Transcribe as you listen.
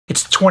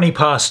It's 20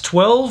 past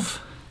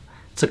 12.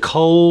 It's a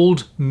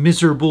cold,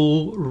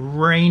 miserable,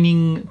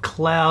 raining,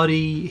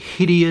 cloudy,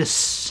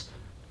 hideous...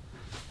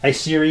 Hey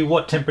Siri,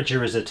 what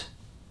temperature is it?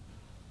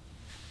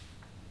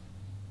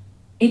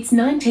 It's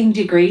 19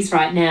 degrees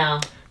right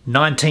now.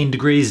 19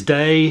 degrees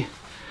day.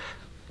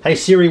 Hey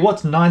Siri,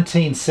 what's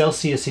 19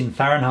 Celsius in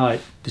Fahrenheit?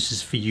 This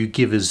is for you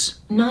givers.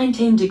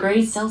 19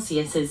 degrees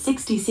Celsius is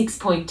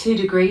 66.2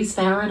 degrees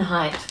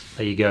Fahrenheit.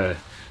 There you go.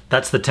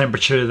 That's the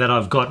temperature that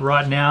I've got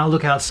right now.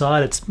 Look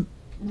outside, it's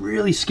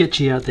really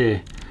sketchy out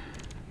there.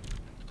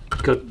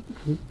 Got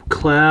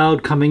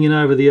cloud coming in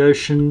over the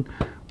ocean,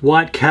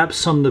 white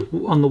caps on the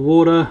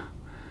water,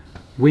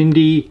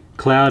 windy,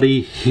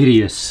 cloudy,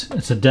 hideous.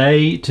 It's a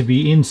day to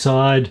be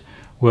inside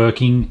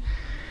working.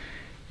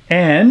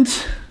 And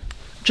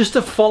just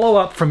a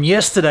follow-up from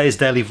yesterday's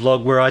daily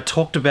vlog where I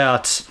talked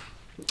about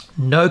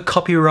No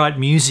Copyright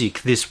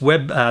Music, this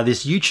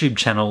YouTube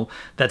channel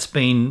that's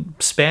been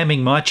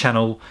spamming my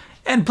channel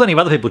and plenty of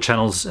other people's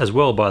channels as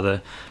well by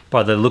the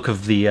look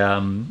of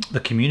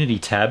the community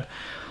tab.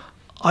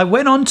 I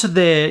went onto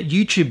their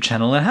YouTube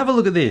channel and have a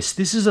look at this.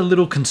 This is a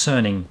little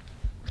concerning.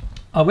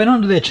 I went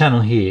onto their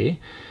channel here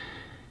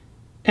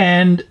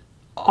and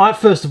I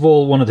first of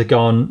all wanted to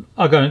go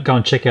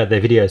and check out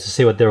their videos to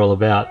see what they're all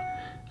about.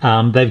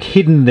 They've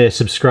hidden their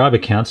subscriber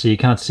count so you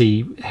can't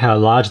see how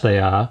large they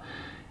are.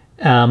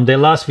 Their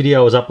last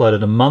video was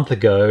uploaded a month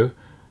ago.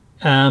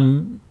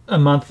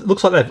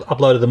 Looks like they've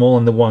uploaded them all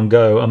in the one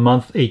go, a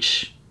month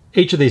each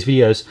of these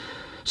videos.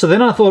 So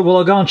then I thought, well,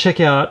 I'll go and check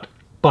out,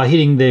 by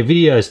hitting their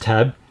videos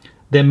tab,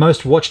 their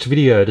most watched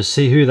video to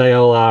see who they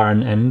all are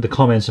and the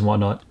comments and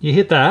whatnot. You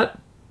hit that.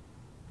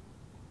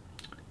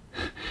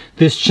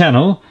 This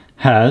channel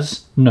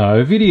has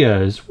no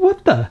videos.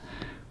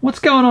 What's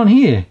going on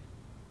here?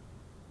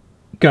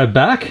 Go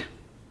back.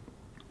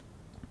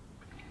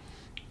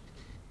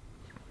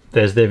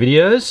 There's their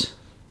videos.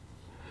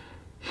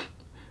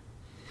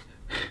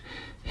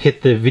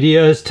 Hit the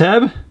videos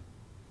tab.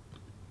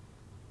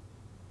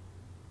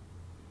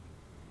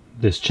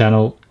 This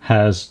channel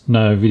has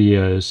no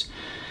videos.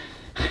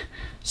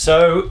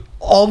 So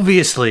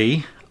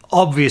obviously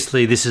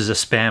this is a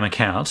spam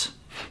account,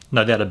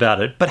 no doubt about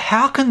it. But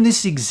how can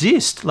this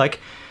exist? Like,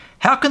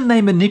 how can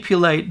they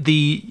manipulate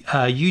the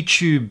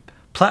YouTube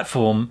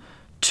platform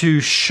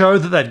to show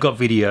that they've got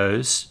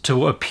videos,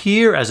 to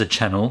appear as a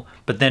channel,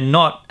 but then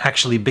not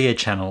actually be a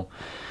channel?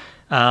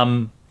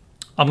 I'm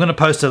going to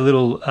post a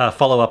little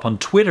follow-up on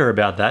Twitter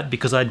about that,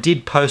 because I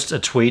did post a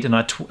tweet and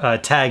I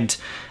tagged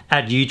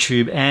at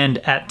YouTube and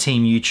at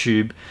Team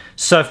YouTube.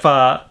 So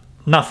far,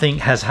 nothing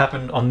has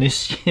happened on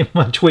this.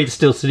 My tweet's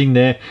still sitting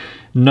there.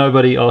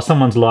 Nobody, or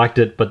someone's liked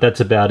it, but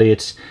that's about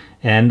it.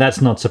 And that's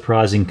not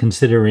surprising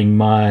considering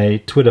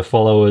my Twitter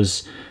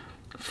followers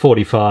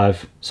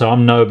 45. So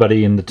I'm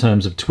nobody in the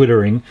terms of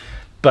Twittering.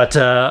 But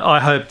I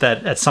hope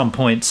that at some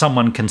point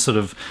someone can sort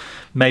of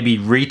maybe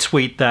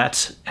retweet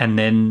that and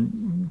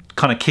then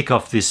kind of kick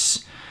off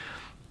this.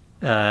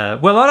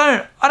 Well,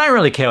 I don't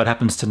really care what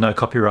happens to No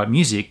Copyright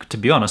Music, to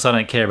be honest. I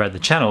don't care about the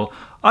channel.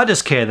 I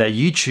just care that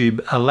YouTube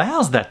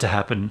allows that to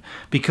happen,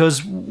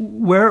 because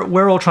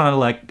we're all trying to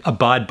like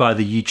abide by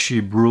the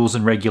YouTube rules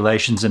and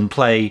regulations and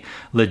play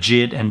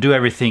legit and do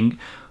everything,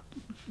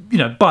 you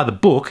know, by the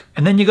book.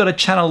 And then you got a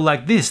channel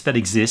like this that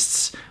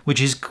exists,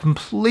 which is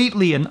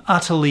completely and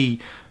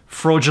utterly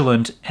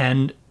fraudulent,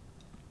 and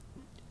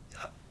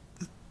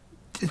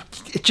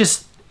it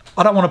just,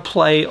 I don't want to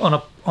play I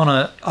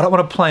don't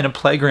want to play in a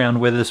playground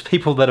where there's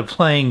people that are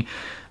playing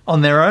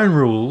on their own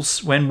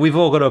rules when we've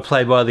all got to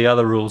play by the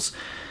other rules.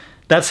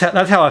 That's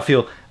how I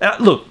feel.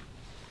 Look,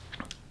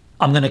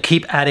 I'm going to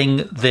keep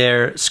adding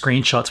their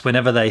screenshots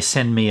whenever they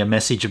send me a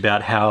message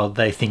about how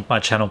they think my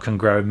channel can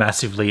grow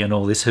massively and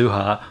all this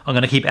hoo-ha. I'm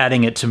going to keep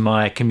adding it to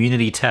my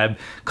community tab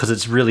because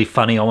it's really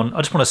funny. I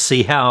just want to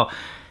see how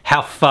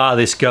far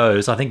this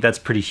goes. I think that's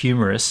pretty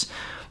humorous.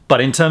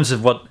 But in terms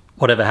of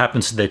whatever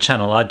happens to their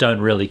channel, I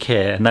don't really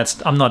care. And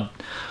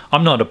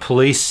I'm not a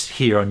police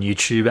here on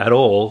YouTube at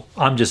all.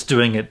 I'm just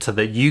doing it so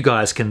that you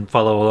guys can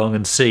follow along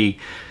and see,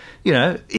 you know,